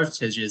Founder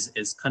Heritage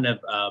is kind of,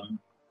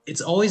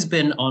 it's always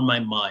been on my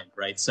mind,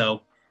 right?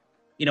 So,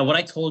 what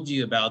I told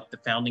you about the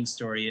founding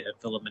story of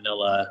Philip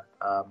Manila,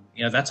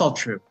 that's all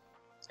true.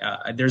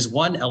 There's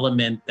one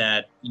element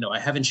that, I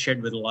haven't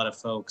shared with a lot of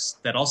folks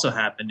that also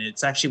happened.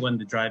 It's actually one of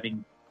the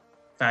driving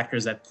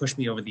factors that pushed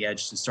me over the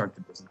edge to start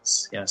the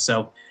business. Yeah,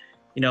 so,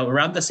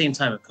 around the same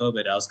time of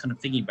COVID, I was kind of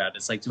thinking about it.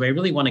 It's like, do I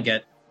really want to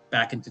get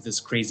back into this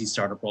crazy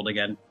startup world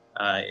again?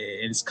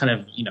 It's kind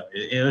of,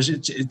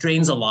 it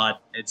drains a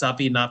lot. It's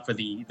obviously not for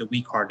the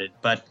weak-hearted.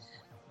 But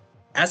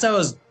as I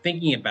was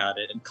thinking about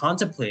it and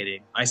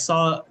contemplating, I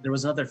saw there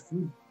was another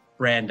food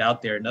brand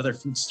out there, another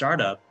food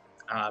startup.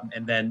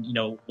 And then,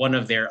 one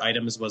of their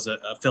items was a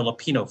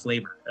Filipino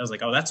flavor. I was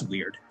like, oh, that's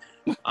weird.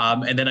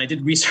 And then I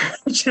did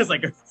research. I was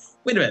like,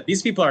 wait a minute,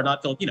 these people are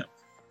not Filipino.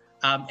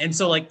 And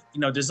so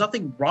there's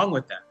nothing wrong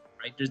with that,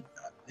 right?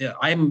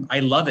 I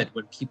love it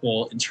when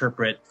people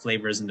interpret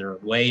flavors in their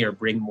own way or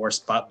bring more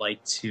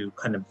spotlight to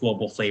kind of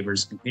global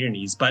flavors and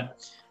communities.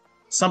 But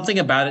something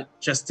about it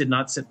just did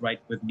not sit right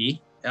with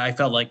me. I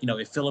felt like,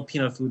 if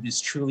Filipino food is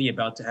truly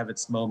about to have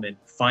its moment,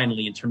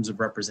 finally, in terms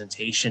of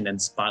representation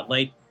and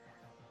spotlight,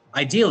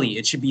 ideally,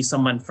 it should be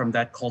someone from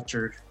that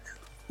culture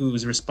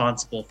who's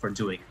responsible for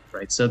doing it,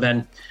 right? So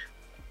then,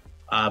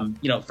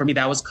 for me,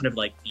 that was kind of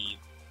like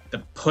the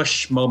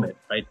push moment,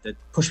 right? That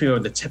pushed me over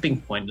the tipping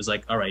point. It was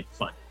like, all right,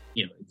 fine.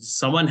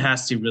 Someone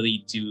has to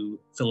really do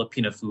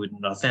Filipino food in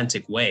an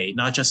authentic way,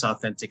 not just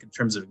authentic in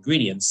terms of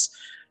ingredients,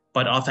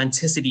 but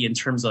authenticity in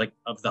terms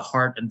of the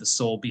heart and the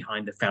soul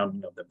behind the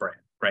founding of the brand,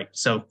 right?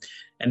 So,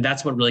 and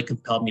that's what really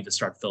compelled me to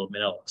start Philip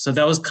Manila. So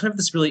that was kind of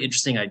this really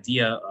interesting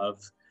idea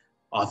of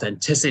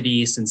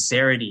authenticity,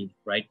 sincerity,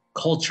 right?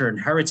 Culture and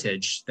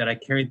heritage that I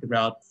carried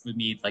throughout with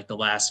me like the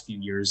last few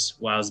years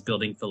while I was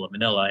building Philip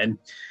Manila. And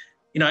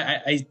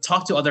I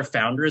talked to other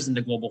founders in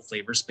the global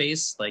flavor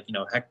space, like,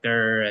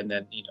 Hector, and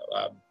then,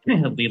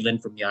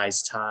 Leland from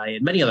Yai's Thai,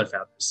 and many other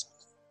founders.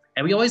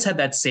 And we always had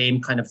that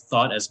same kind of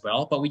thought as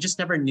well, but we just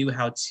never knew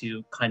how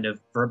to kind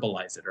of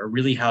verbalize it or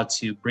really how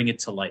to bring it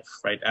to life,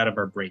 right, out of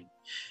our brain.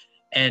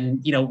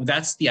 And,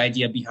 that's the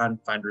idea behind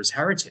Founders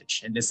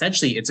Heritage. And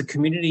essentially, it's a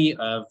community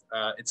of,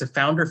 it's a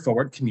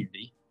founder-forward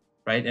community,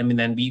 right? I mean,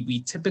 then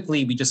we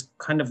typically just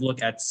kind of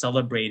look at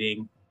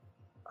celebrating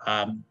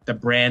the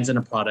brands and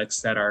the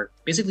products that are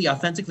basically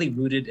authentically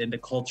rooted in the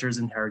cultures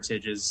and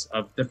heritages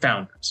of the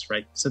founders,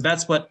 right? So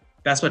that's what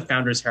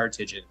founders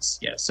heritage is.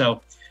 Yeah.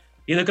 So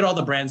you look at all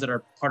the brands that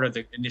are part of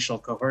the initial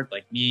cohort,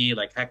 like me,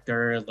 like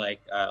Hector,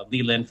 like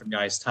Leland from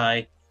Yais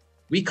Thai.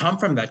 We come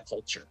from that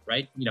culture,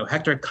 right? You know,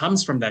 Hector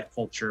comes from that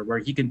culture where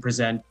he can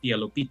present Tia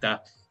Lupita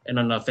in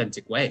an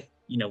authentic way.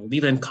 You know,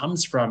 Leland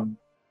comes from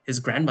his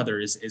grandmother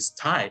is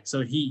Thai,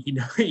 so he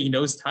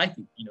knows Thai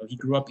food. You know, he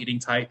grew up eating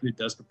Thai food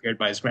that was prepared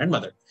by his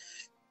grandmother.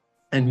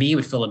 And me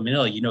with Philip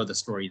Manila, you know the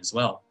story as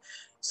well.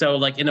 So,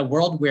 like in a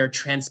world where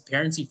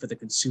transparency for the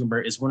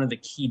consumer is one of the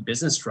key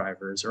business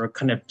drivers or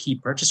kind of key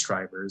purchase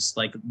drivers,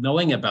 like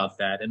knowing about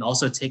that and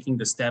also taking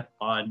the step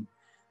on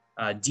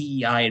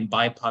DEI and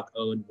BIPOC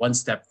owned one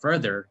step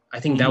further, I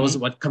think that was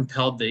what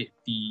compelled the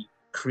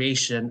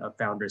creation of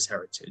Founders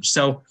Heritage.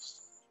 So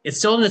it's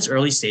still in its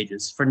early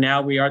stages. For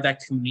now, we are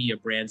that community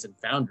of brands and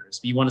founders.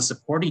 We want to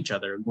support each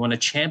other, we want to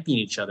champion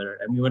each other,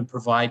 and we want to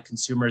provide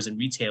consumers and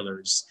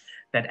retailers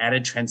that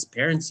added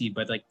transparency.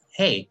 But like,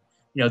 hey,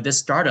 you know, this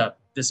startup,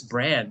 this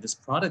brand, this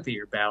product that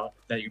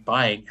you're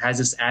buying has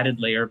this added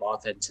layer of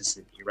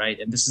authenticity, right?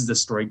 And this is the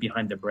story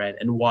behind the brand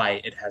and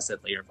why it has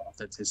that layer of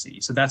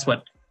authenticity. So that's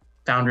what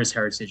Founders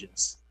Heritage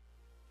is.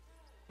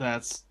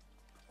 That's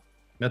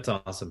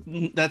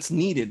awesome. That's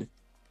needed.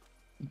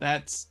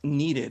 That's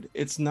needed.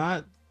 It's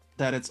not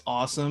that it's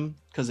awesome,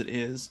 because it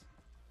is.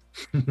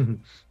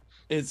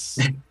 it's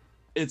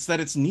that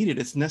it's needed.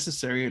 It's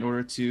necessary in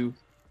order to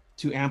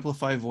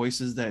amplify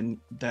voices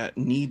that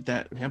need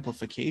that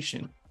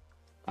amplification.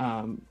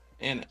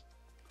 And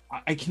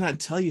I cannot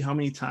tell you how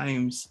many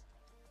times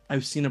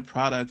I've seen a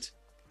product,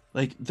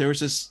 like there's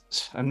this,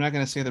 I'm not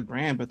going to say the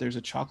brand, but there's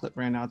a chocolate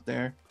brand out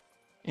there,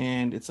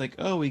 and it's like,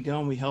 oh, we go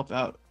and we help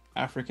out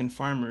African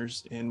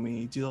farmers and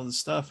we do all this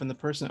stuff, and the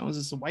person that owns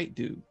this is a white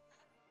dude.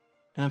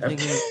 And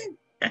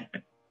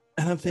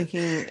I'm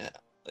thinking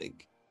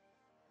like,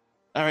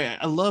 all right,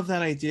 I love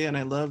that idea and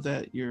I love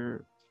that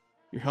you're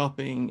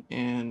helping,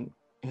 and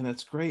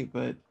that's great,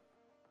 but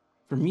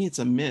for me it's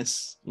a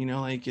miss, you know,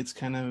 like it's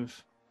kind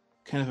of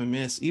a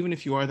miss. Even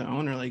if you are the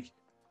owner, like,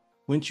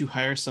 wouldn't you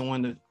hire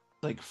someone to,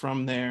 like,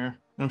 from there?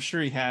 And I'm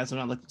sure he has. I'm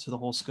not looking to the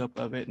whole scope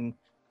of it, and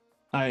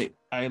I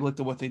looked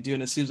at what they do,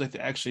 and it seems like they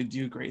actually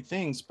do great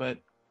things, but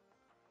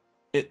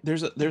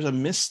there's a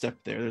misstep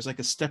there. There's like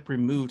a step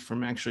removed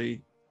from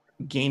actually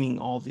gaining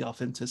all the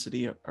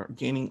authenticity or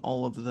gaining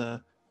all of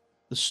the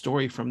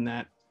story from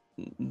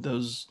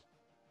those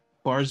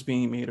bars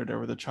being made or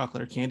whatever, the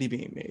chocolate or candy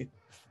being made.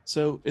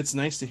 So it's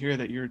nice to hear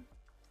that you're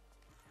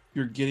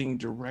getting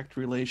direct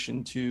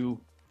relation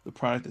to the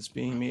product that's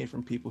being made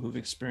from people who've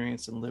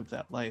experienced and lived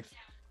that life.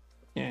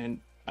 And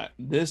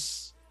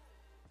this,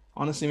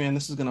 honestly, man,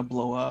 this is going to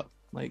blow up.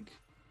 Like,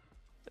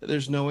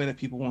 there's no way that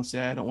people won't say,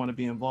 I don't want to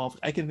be involved.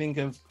 I can think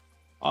of,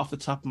 off the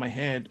top of my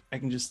head, I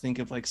can just think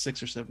of like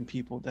 6 or 7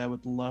 people that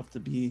would love to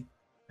be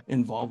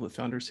involved with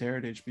Founders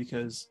Heritage,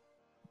 because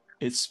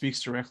it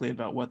speaks directly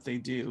about what they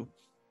do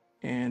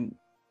and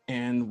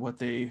what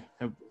they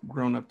have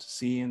grown up to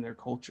see in their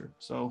culture.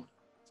 So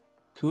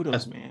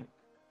kudos, man.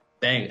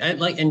 Dang.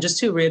 And just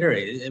to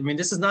reiterate, I mean,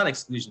 this is not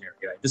exclusionary,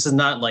 right? This is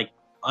not like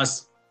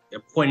us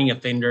pointing a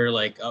finger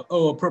like,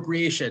 oh,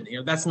 appropriation. You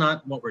know, that's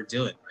not what we're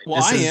doing. Right?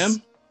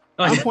 Well,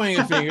 I'm pointing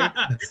a finger.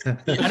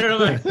 I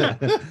don't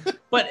know.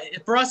 But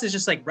for us, it's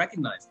just like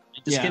recognizing,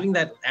 just giving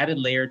that added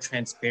layer of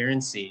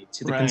transparency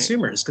to the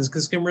consumers, because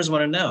consumers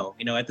want to know.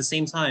 You know, at the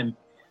same time,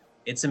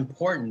 it's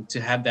important to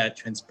have that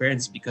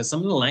transparency, because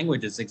some of the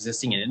language that's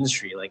existing in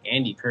industry, like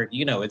Andy, Kurt,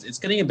 you know, it's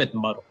getting a bit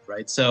muddled,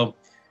 right? So,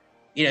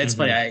 you know, it's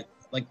funny. I,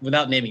 like,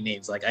 without naming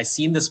names, like I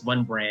seen this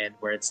one brand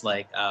where it's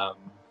like,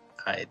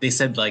 they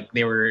said like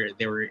they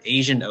were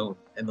Asian owned,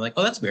 and like,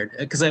 oh, that's weird,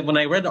 because when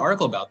I read the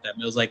article about them,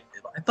 it was like,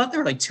 I thought they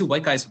were like 2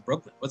 white guys from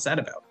Brooklyn. What's that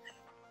about?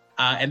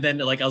 And then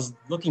like I was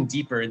looking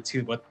deeper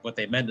into what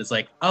they meant. It's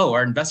like, oh,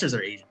 our investors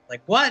are Asian.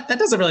 Like, what? That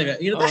doesn't really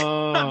matter. You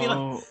know, I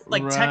mean,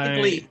 like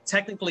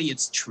technically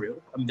it's true.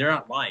 I mean, they're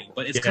not lying,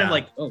 but it's kind of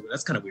like, oh,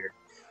 that's kind of weird.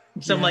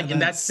 So I'm like, in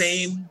that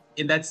same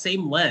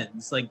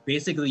lens, like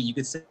basically you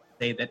could say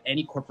that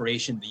any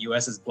corporation in the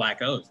U.S. is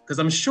black owned, because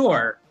I'm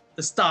sure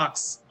the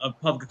stocks of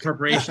public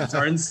corporations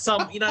are in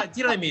some, you know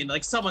what I mean?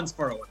 Like someone's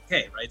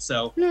 401k, right?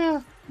 So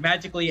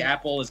magically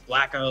Apple is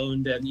black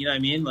owned, and you know what I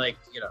mean? Like,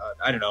 you know,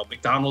 I don't know,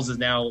 McDonald's is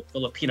now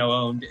Filipino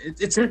owned.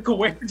 It's like,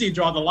 where do you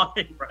draw the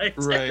line, right?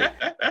 Right.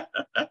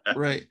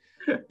 Right.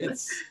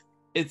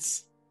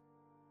 It's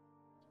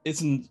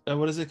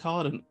what is it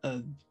called?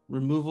 A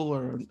removal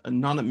or a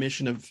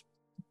non-admission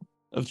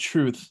of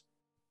truth,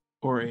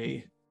 or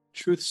a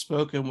truth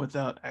spoken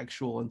without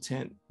actual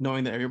intent,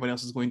 knowing that everybody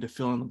else is going to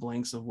fill in the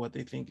blanks of what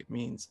they think it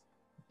means.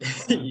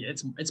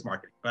 It's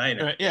marketing, but I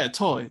know. Yeah,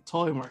 totally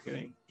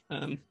marketing.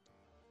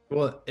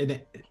 Well,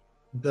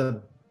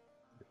 the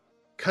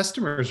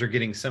customers are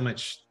getting so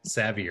much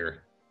savvier,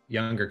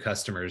 younger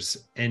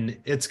customers, and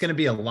it's going to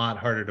be a lot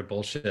harder to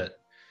bullshit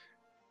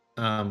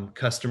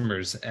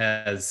customers,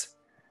 as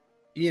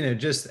you know,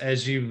 just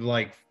as you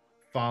like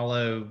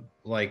follow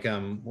like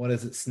what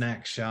is it,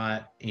 Snack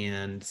Shot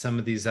and some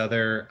of these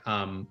other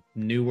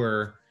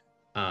newer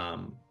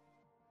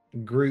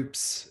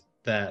groups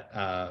that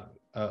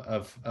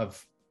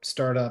of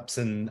startups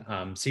and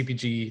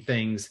CPG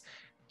things.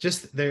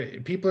 Just there,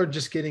 people are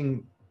just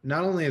getting,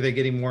 not only are they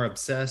getting more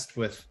obsessed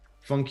with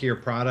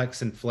funkier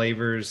products and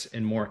flavors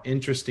and more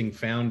interesting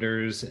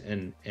founders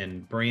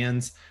and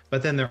brands,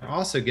 but then they're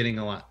also getting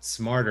a lot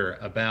smarter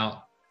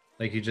about,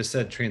 like you just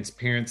said,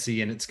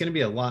 transparency. And it's going to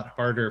be a lot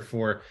harder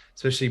for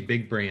especially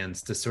big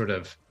brands to sort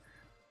of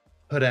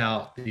put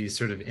out these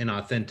sort of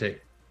inauthentic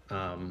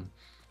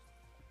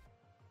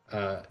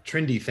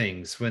trendy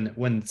things.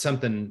 When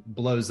something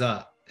blows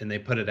up and they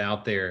put it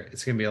out there,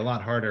 it's going to be a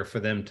lot harder for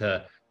them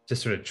to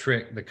sort of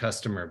trick the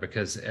customer,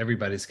 because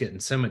everybody's getting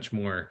so much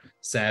more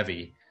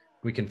savvy.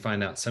 We can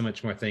find out so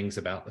much more things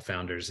about the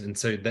founders. And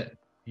so that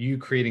you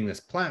creating this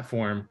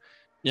platform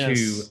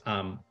to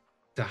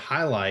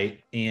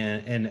highlight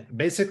and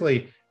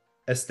basically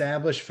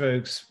establish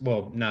folks,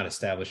 well, not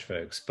establish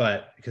folks,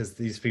 but because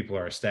these people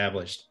are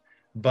established,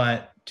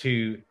 but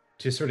to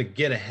sort of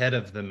get ahead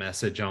of the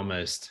message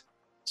almost.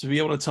 To be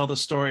able to tell the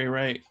story,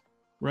 right?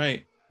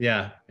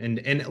 Yeah.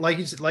 And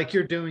like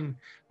you're doing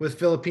with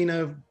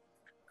Filipino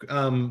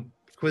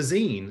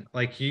cuisine,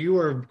 like you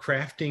are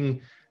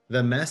crafting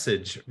the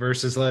message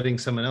versus letting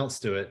someone else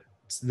do it.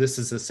 This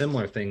is a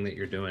similar thing that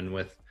you're doing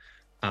with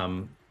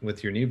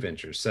your new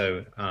venture.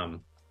 So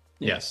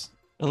yes,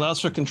 it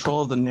allows for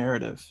control of the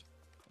narrative.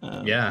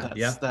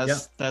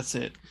 That's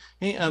it.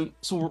 Hey,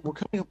 so we're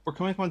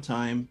coming up on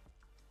time,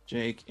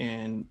 Jake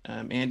and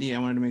Andy. I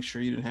wanted to make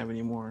sure you didn't have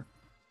any more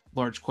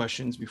large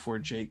questions before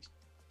Jake.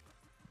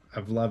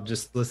 I've loved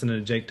just listening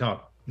to Jake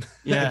talk.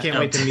 Yeah, I can't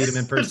wait to meet him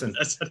in person.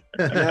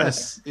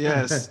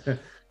 yes.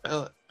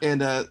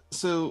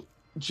 So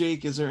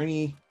Jake, is there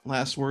any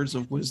last words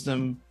of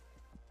wisdom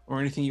or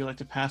anything you'd like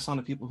to pass on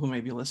to people who may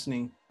be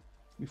listening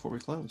before we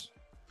close?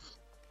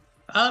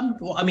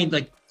 Well, I mean,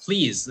 like,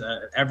 please,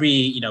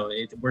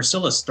 we're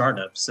still a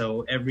startup,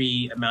 so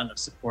every amount of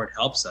support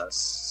helps us.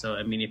 So,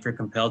 I mean, if you're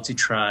compelled to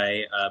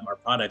try our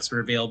products,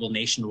 we're available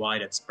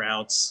nationwide at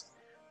Sprouts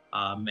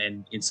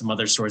and in some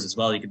other stores as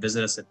well. You can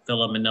visit us at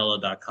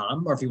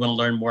philamanila.com, or if you want to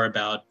learn more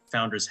about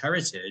Founders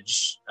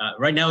Heritage,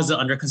 right now is the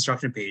under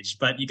construction page,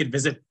 but you can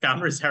visit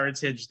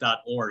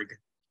foundersheritage.org.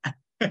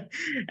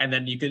 And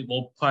then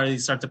we'll probably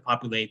start to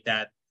populate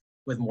that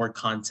with more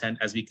content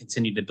as we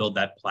continue to build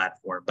that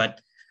platform.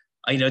 But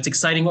it's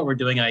exciting what we're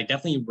doing. I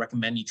definitely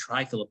recommend you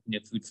try Filipino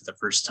food for the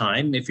first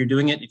time. If you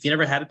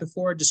never had it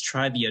before, just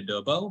try the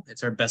adobo.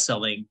 It's our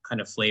best-selling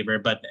kind of flavor.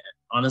 But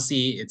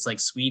honestly, it's like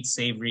sweet,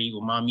 savory,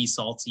 umami,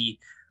 salty,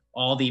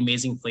 all the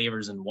amazing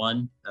flavors in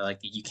one. Like,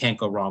 you can't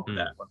go wrong with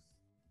that one.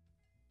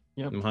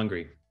 Yep. I'm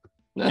hungry.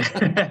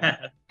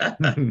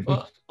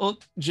 well,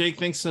 Jake,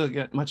 thanks so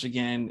much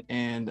again.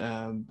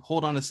 And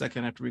hold on a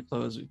second after we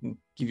close. We can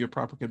give you a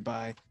proper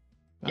goodbye.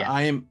 Yeah.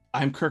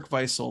 I'm Kirk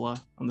Vaisola.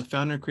 I'm the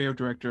founder and creative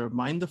director of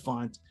Mind the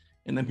Font,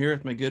 and I'm here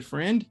with my good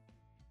friend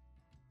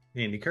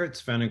Andy Kurtz,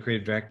 founder and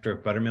creative director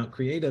of Buttermilk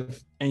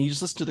Creative. And you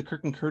just listened to the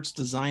Kirk and Kurtz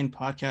Design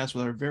Podcast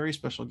with our very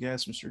special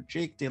guest, Mr.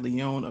 Jake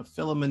DeLeon of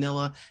Phila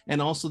Manila,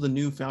 and also the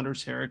new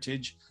Founders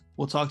Heritage.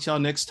 We'll talk to y'all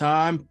next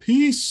time.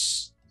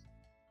 Peace.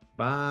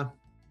 Bye.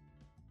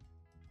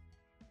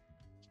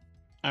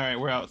 All right,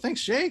 we're out.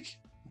 Thanks, Jake.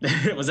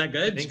 Was that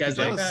good? Did you guys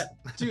like that?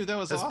 Dude, that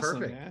was awesome,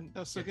 perfect. Man. That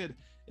was so good.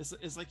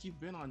 It's like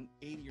you've been on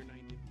 80 or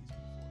 90 of these before.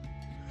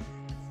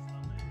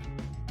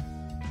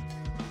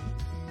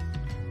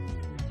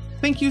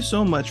 Thank you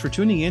so much for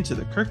tuning in to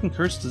the Kirk and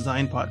Kurtz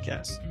Design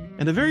Podcast.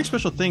 And a very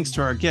special thanks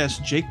to our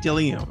guest, Jake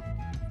DeLeon.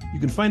 You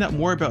can find out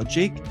more about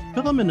Jake,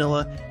 Phila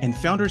Manila, and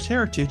Founders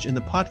Heritage in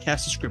the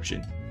podcast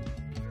description.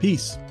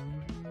 Peace.